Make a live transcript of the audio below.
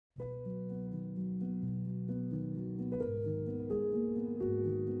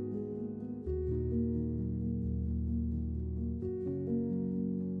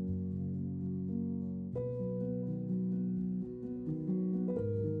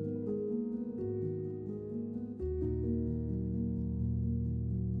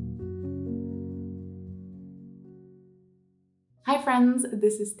friends,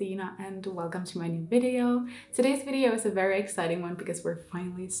 this is Tiina and welcome to my new video. Today's video is a very exciting one because we're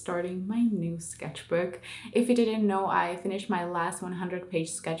finally starting my new sketchbook. If you didn't know, I finished my last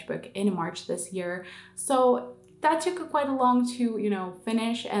 100-page sketchbook in March this year. So that took quite a long to,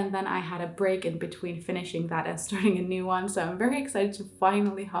 finish, and then I had a break in between finishing that and starting a new one. So I'm very excited to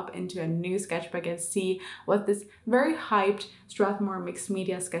finally hop into a new sketchbook and see what this very hyped Strathmore mixed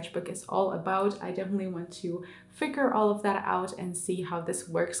media sketchbook is all about. I definitely want to figure all of that out and see how this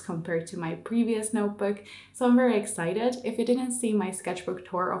works compared to my previous notebook. So I'm very excited. If you didn't see my sketchbook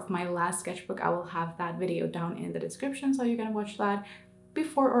tour of my last sketchbook, I will have that video down in the description, so you can watch that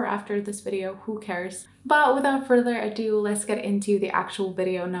before or after this video, who cares. But without further ado, let's get into the actual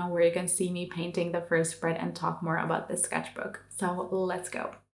video now, where you can see me painting the first spread and talk more about this sketchbook. So let's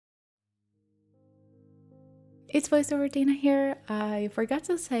go. It's voiceover Tiina here. I forgot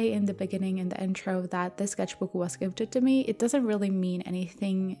to say in the beginning, in the intro, that this sketchbook was gifted to me. It doesn't really mean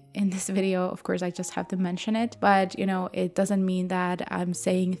anything in this video. Of course, I just have to mention it. But, it doesn't mean that I'm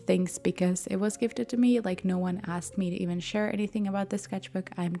saying things because it was gifted to me. Like, no one asked me to even share anything about this sketchbook.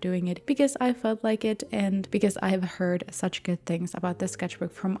 I'm doing it because I felt like it and because I've heard such good things about this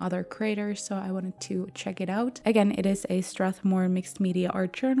sketchbook from other creators. So I wanted to check it out. Again, it is a Strathmore mixed media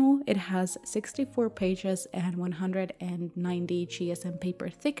art journal. It has 64 pages and 190 GSM paper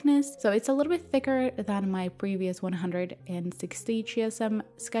thickness, so it's a little bit thicker than my previous 160 GSM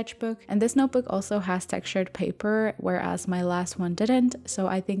sketchbook. And this notebook also has textured paper, whereas my last one didn't, so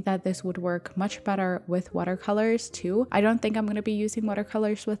I think that this would work much better with watercolors too. I don't think I'm going to be using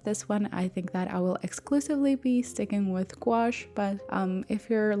watercolors with this one. I think that I will exclusively be sticking with gouache, but if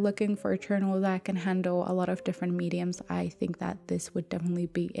you're looking for a journal that can handle a lot of different mediums, I think that this would definitely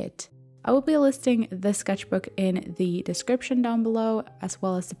be it. I will be listing the sketchbook in the description down below, as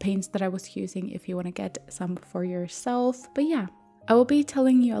well as the paints that I was using if you want to get some for yourself. But yeah, I will be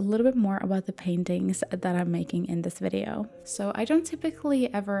telling you a little bit more about the paintings that I'm making in this video. So I don't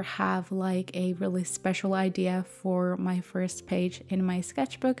typically ever have like a really special idea for my first page in my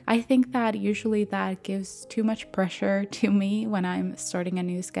sketchbook. I think that usually that gives too much pressure to me when I'm starting a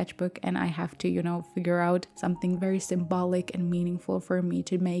new sketchbook and I have to, figure out something very symbolic and meaningful for me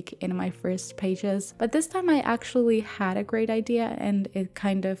to make in my first pages. But this time I actually had a great idea and it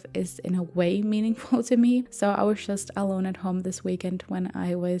kind of is in a way meaningful to me. So I was just alone at home this weekend when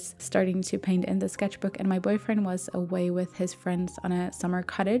I was starting to paint in the sketchbook, and my boyfriend was away with his friends on a summer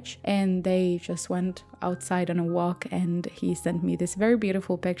cottage, and they just went outside on a walk, and he sent me this very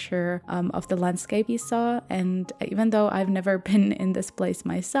beautiful picture of the landscape he saw. And even though I've never been in this place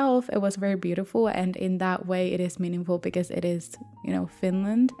myself, it was very beautiful, and in that way it is meaningful because it is,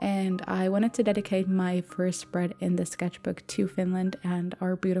 Finland, and I wanted to dedicate my first spread in the sketchbook to Finland and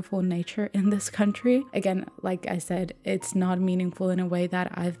our beautiful nature in this country. Again, like I said, it's not meaningful in a way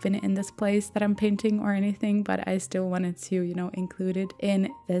that I've been in this place that I'm painting or anything, but I still wanted to, include it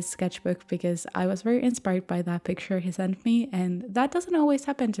in this sketchbook because I was very inspired by that picture he sent me, and that doesn't always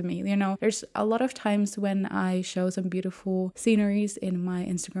happen to me. There's a lot of times when I show some beautiful sceneries in my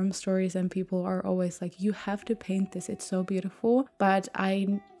Instagram stories and people are always like, you have to paint this, it's so beautiful. But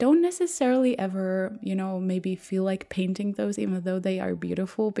I don't necessarily ever, maybe feel like painting those even though they are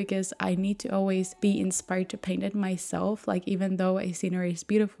beautiful, because I need to always be inspired to paint it myself. Like, even though a scenery is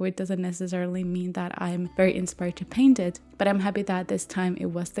beautiful, it doesn't necessarily mean that I'm very inspired to paint it. But I'm happy that this time it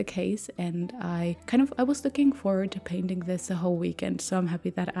was the case, and I was looking forward to painting this the whole weekend, so I'm happy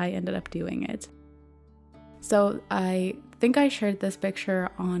that I ended up doing it. So I think I shared this picture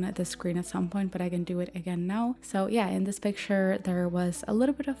on the screen at some point, but I can do it again now. So yeah, in this picture there was a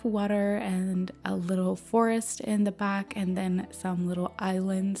little bit of water and a little forest in the back, and then some little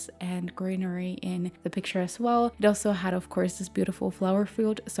islands and greenery in the picture as well. It also had, of course, this beautiful flower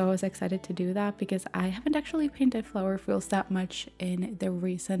field, so I was excited to do that because I haven't actually painted flower fields that much in the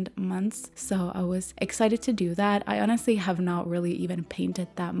recent months, so I was excited to do that. I honestly have not really even painted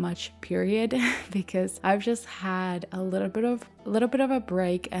that much, period, because I've just had a little bit of a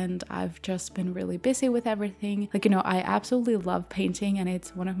break and I've just been really busy with everything. Like, I absolutely love painting and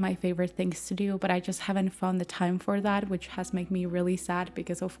it's one of my favorite things to do, but I just haven't found the time for that, which has made me really sad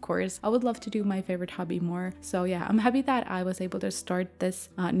because, of course, I would love to do my favorite hobby more. So yeah, I'm happy that I was able to start this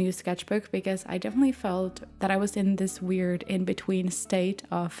new sketchbook because I definitely felt that I was in this weird in-between state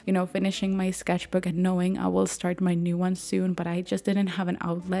of, finishing my sketchbook and knowing I will start my new one soon, but I just didn't have an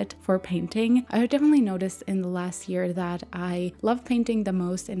outlet for painting. I definitely noticed in the last year that I I love painting the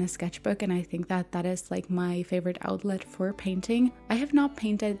most in a sketchbook, and I think that that is like my favorite outlet for painting. I have not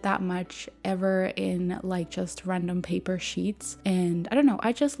painted that much ever in like just random paper sheets, and I don't know,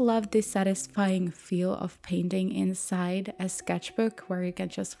 I just love this satisfying feel of painting inside a sketchbook where you can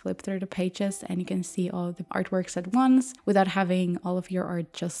just flip through the pages and you can see all the artworks at once without having all of your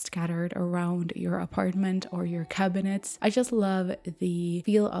art just scattered around your apartment or your cabinets. I just love the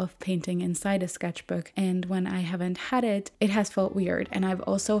feel of painting inside a sketchbook, and when I haven't had it, it has felt weird. And I've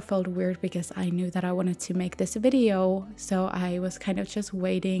also felt weird because I knew that I wanted to make this video, so I was kind of just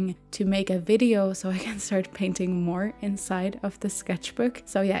waiting to make a video so I can start painting more inside of the sketchbook.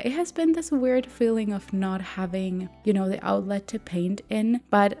 So yeah, it has been this weird feeling of not having, you know, the outlet to paint in,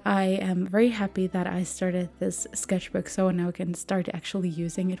 but I am very happy that I started this sketchbook so now I can start actually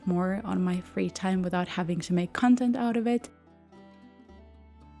using it more on my free time without having to make content out of it.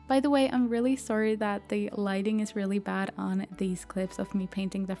 By the way, I'm really sorry that the lighting is really bad on these clips of me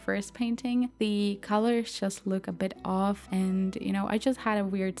painting the first painting. The colors just look a bit off, and you know, I just had a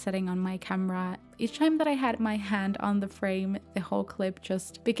weird setting on my camera. Each time that I had my hand on the frame, the whole clip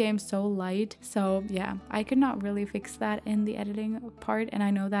just became so light. So yeah, I could not really fix that in the editing part, and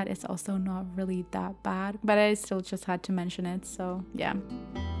I know that it's also not really that bad, but I still just had to mention it, so yeah.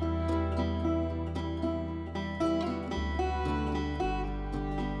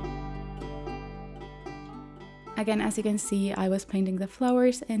 Again, as you can see, I was painting the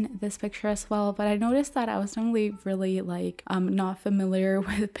flowers in this picture as well, but I noticed that I was only really like not familiar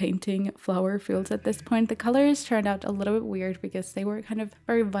with painting flower fields at this point. The colors turned out a little bit weird because they were kind of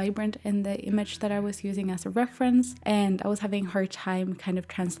very vibrant in the image that I was using as a reference, and I was having a hard time kind of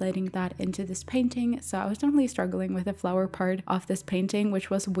translating that into this painting. So I was definitely struggling with the flower part of this painting, which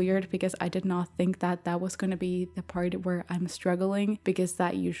was weird because I did not think that that was going to be the part where I'm struggling, because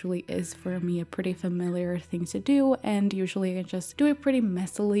that usually is for me a pretty familiar thing to do, and usually I just do it pretty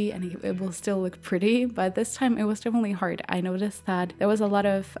messily and it will still look pretty, but this time it was definitely hard. I noticed that there was a lot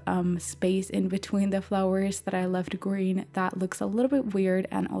of space in between the flowers that I left green that looks a little bit weird,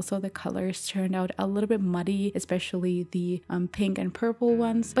 and also the colors turned out a little bit muddy, especially the pink and purple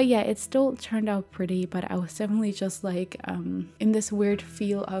ones. But yeah, it still turned out pretty, but I was definitely just like in this weird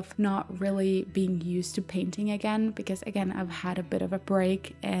feel of not really being used to painting again, because again, I've had a bit of a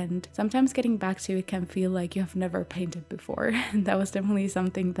break, and sometimes getting back to it can feel like you have never painted before. And that was definitely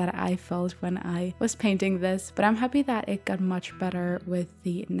something that I felt when I was painting this, but I'm happy that it got much better with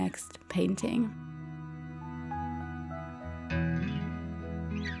the next painting.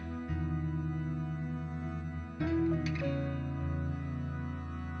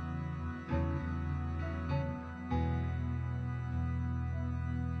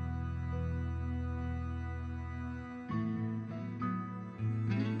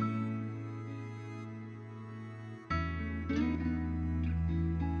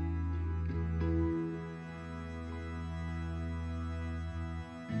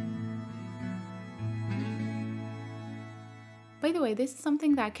 By the way, this is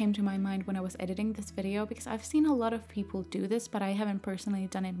something that came to my mind when I was editing this video, because I've seen a lot of people do this, but I haven't personally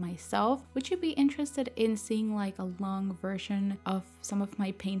done it myself. Would you be interested in seeing like a long version of some of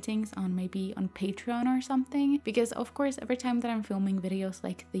my paintings on maybe on Patreon or something? Because of course, every time that I'm filming videos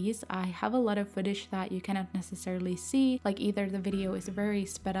like these, I have a lot of footage that you cannot necessarily see. Like either the video is very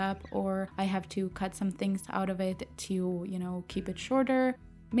sped up, or I have to cut some things out of it to, you know, keep it shorter.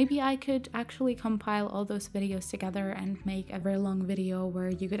 Maybe I could actually compile all those videos together and make a very long video where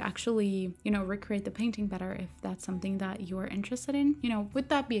you could actually, you know, recreate the painting better, if that's something that you are interested in. You know, would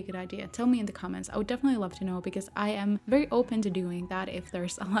that be a good idea? Tell me in the comments. I would definitely love to know, because I am very open to doing that if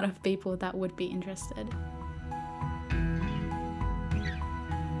there's a lot of people that would be interested.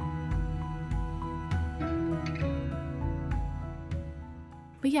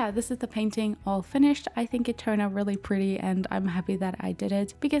 But yeah, this is the painting all finished. I think it turned out really pretty, and I'm happy that I did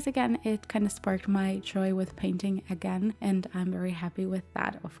it, because again, it kind of sparked my joy with painting again, and I'm very happy with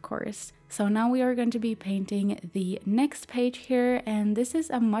that, of course. So now we are going to be painting the next page here, and this is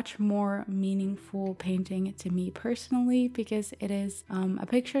a much more meaningful painting to me personally, because it is a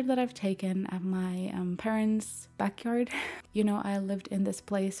picture that I've taken at my parents' backyard. You know, I lived in this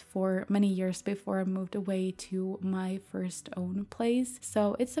place for many years before I moved away to my first own place,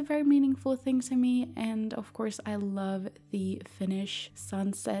 so it's a very meaningful thing to me. And of course I love the Finnish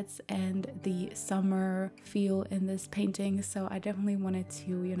sunsets and the summer feel in this painting, so I definitely wanted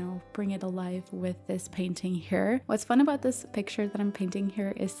to, you know, bring it alive with this painting here. What's fun about this picture that I'm painting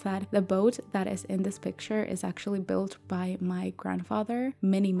here is that the boat that is in this picture is actually built by my grandfather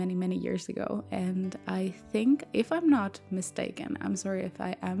many years ago. And I think, if I'm not mistaken, I'm sorry if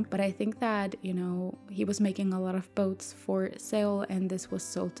I am, but I think that, you know, he was making a lot of boats for sale and this was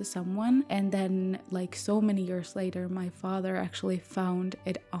sold to someone, and then like so many years later my father actually found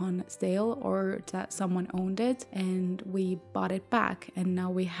it on sale, or that someone owned it, and we bought it back, and now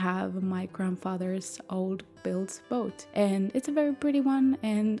we have my grandfather's old built boat, and it's a very pretty one,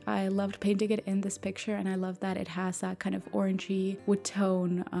 and I loved painting it in this picture. And I love that it has that kind of orangey wood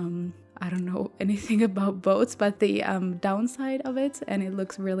tone. I don't know anything about boats, but the downside of it, and it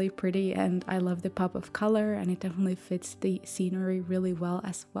looks really pretty, and I love the pop of color, and it definitely fits the scenery really well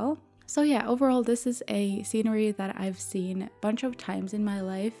as well. So yeah, overall this is a scenery that I've seen a bunch of times in my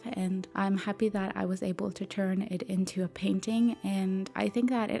life, and I'm happy that I was able to turn it into a painting, and I think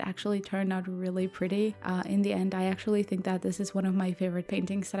that it actually turned out really pretty. In the end, I actually think that this is one of my favorite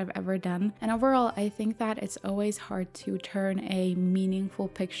paintings that I've ever done. And overall, I think that it's always hard to turn a meaningful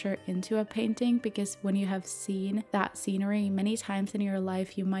picture into a painting, because when you have seen that scenery many times in your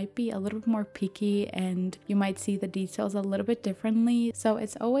life, you might be a little bit more picky and you might see the details a little bit differently. So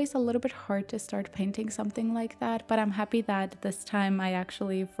it's always a little bit hard to start painting something like that, but I'm happy that this time I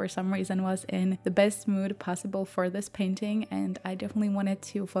actually for some reason was in the best mood possible for this painting, and I definitely wanted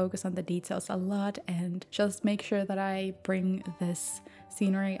to focus on the details a lot and just make sure that I bring this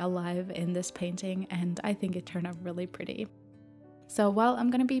scenery alive in this painting, and I think it turned out really pretty. So while I'm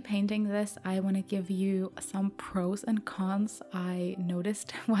gonna be painting this, I want to give you some pros and cons I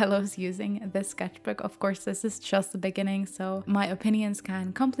noticed while I was using this sketchbook. Of course, this is just the beginning, so my opinions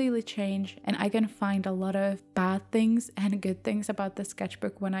can completely change, and I can find a lot of bad things and good things about the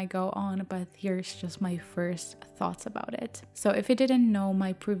sketchbook when I go on, but here's just my first thoughts about it. So if you didn't know,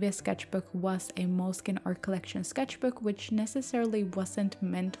 my previous sketchbook was a Moleskine art collection sketchbook, which necessarily wasn't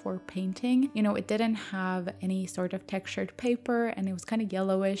meant for painting. You know, it didn't have any sort of textured paper, and it was kind of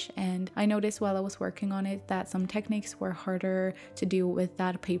yellowish, and I noticed while I was working on it that some techniques were harder to do with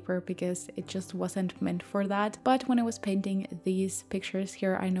that paper because it just wasn't meant for that. But when I was painting these pictures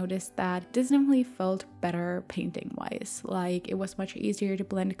here, I noticed that this definitely felt better painting wise. Like, it was much easier to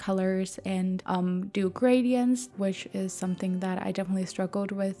blend colors and do gradients, which is something that I definitely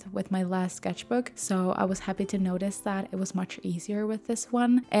struggled with my last sketchbook. So I was happy to notice that it was much easier with this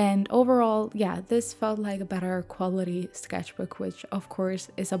one. And overall, yeah, this felt like a better quality sketchbook, which of course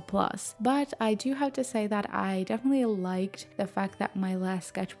is a plus. But I do have to say that I definitely liked the fact that my last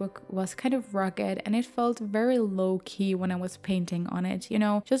sketchbook was kind of rugged, and it felt very low-key when I was painting on it. You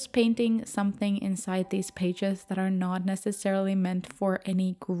know, just painting something inside these pages that are not necessarily meant for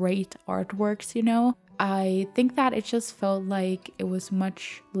any great artworks, you know. I think that it just felt like it was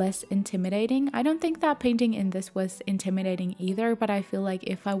much less intimidating. I don't think that painting in this was intimidating either, but I feel like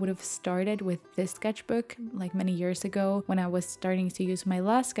if I would have started with this sketchbook like many years ago when I was starting to use my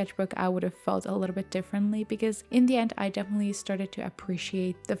last sketchbook, I would have felt a little bit differently, because in the end I definitely started to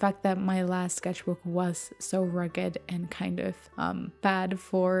appreciate the fact that my last sketchbook was so rugged and kind of bad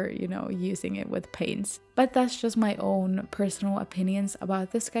for, you know, using it with paints. But that's just my own personal opinions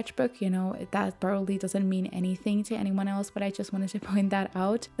about the sketchbook. You know, that probably doesn't mean anything to anyone else, but I just wanted to point that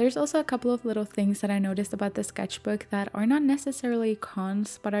out. There's also a couple of little things that I noticed about the sketchbook that are not necessarily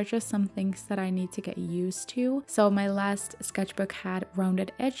cons, but are just some things that I need to get used to. So my last sketchbook had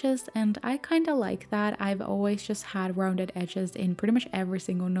rounded edges, and I kind of like that. I've always just had rounded edges in pretty much every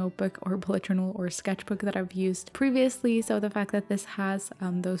single notebook or bullet journal or sketchbook that I've used previously. So the fact that this has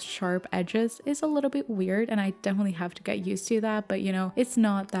those sharp edges is a little bit weird, and I definitely have to get used to that, but you know, it's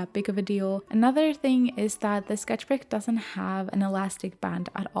not that big of a deal. Another thing is that the sketchbook doesn't have an elastic band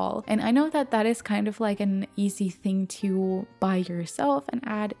at all, and I know that that is kind of like an easy thing to buy yourself and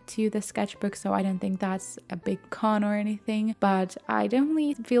add to the sketchbook, so I don't think that's a big con or anything, but I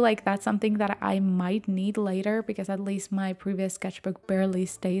definitely feel like that's something that I might need later, because at least my previous sketchbook barely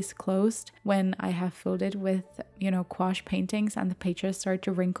stays closed when I have filled it with, you know, gouache paintings, and the pages start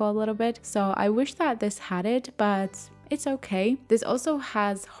to wrinkle a little bit. So I wish that this had it, but it's okay. This also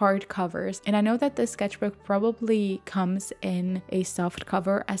has hard covers, and I know that the sketchbook probably comes in a soft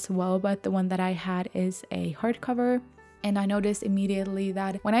cover as well, but the one that I had is a hard cover. And I noticed immediately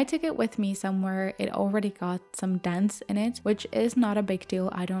that when I took it with me somewhere, it already got some dents in it, which is not a big deal.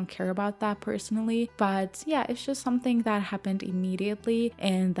 I don't care about that personally. But yeah, it's just something that happened immediately,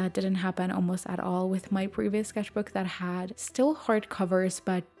 and that didn't happen almost at all with my previous sketchbook that had still hard covers,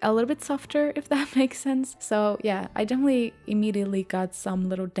 but a little bit softer, if that makes sense. So yeah, I definitely immediately got some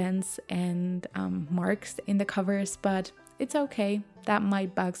little dents and marks in the covers, but it's okay. That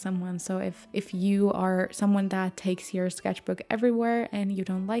might bug someone. So if you are someone that takes your sketchbook everywhere and you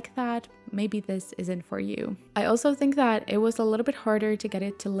don't like that, maybe this isn't for you. I also think that it was a little bit harder to get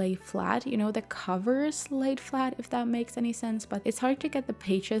it to lay flat. You know, the covers laid flat, if that makes any sense, but it's hard to get the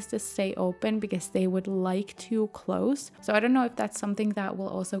pages to stay open because they would like to close. So I don't know if that's something that will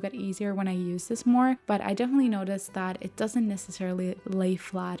also get easier when I use this more, but I definitely noticed that it doesn't necessarily lay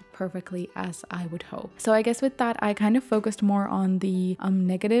flat perfectly as I would hope. So I guess with that, I kind of focused more on the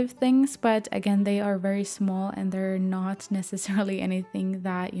negative things, but again, they are very small and they're not necessarily anything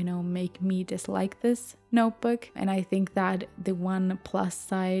that, you know, make me dislike this notebook. And I think that the one plus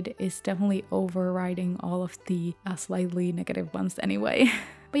side is definitely overriding all of the slightly negative ones anyway.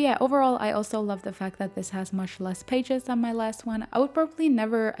 But yeah, overall, I also love the fact that this has much less pages than my last one. I would probably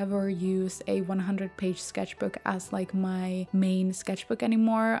never ever use a 100-page sketchbook as like my main sketchbook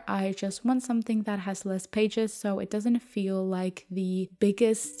anymore. I just want something that has less pages so it doesn't feel like the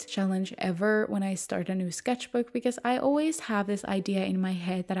biggest challenge ever when I start a new sketchbook, because I always have this idea in my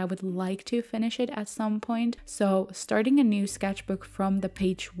head that I would like to finish it at some point. So starting a new sketchbook from the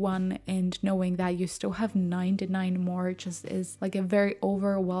page 1 and knowing that you still have 99 more just is like a very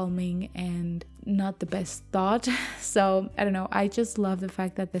overwhelming and not the best thought. So I don't know, I just love the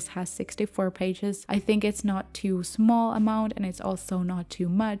fact that this has 64 pages. I think it's not too small amount and it's also not too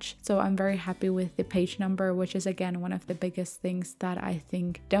much. So I'm very happy with the page number, which is again one of the biggest things that I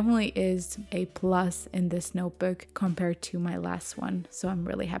think definitely is a plus in this notebook compared to my last one. So I'm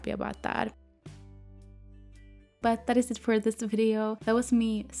really happy about that. But that is it for this video. That was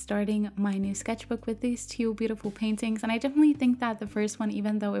me starting my new sketchbook with these two beautiful paintings, and I definitely think that the first one,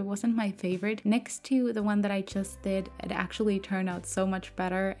 even though it wasn't my favorite, next to the one that I just did, it actually turned out so much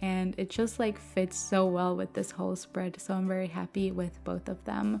better, and it just like fits so well with this whole spread, so I'm very happy with both of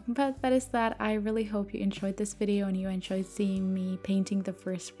them. But that is that. I really hope you enjoyed this video and you enjoyed seeing me painting the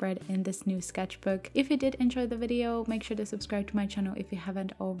first spread in this new sketchbook. If you did enjoy the video, make sure to subscribe to my channel if you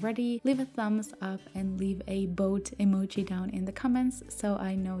haven't already, leave a thumbs up and leave a boat emoji down in the comments so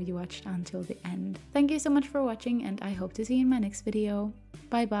I know you watched until the end. Thank you so much for watching, and I hope to see you in my next video.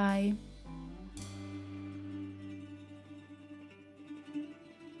 Bye bye!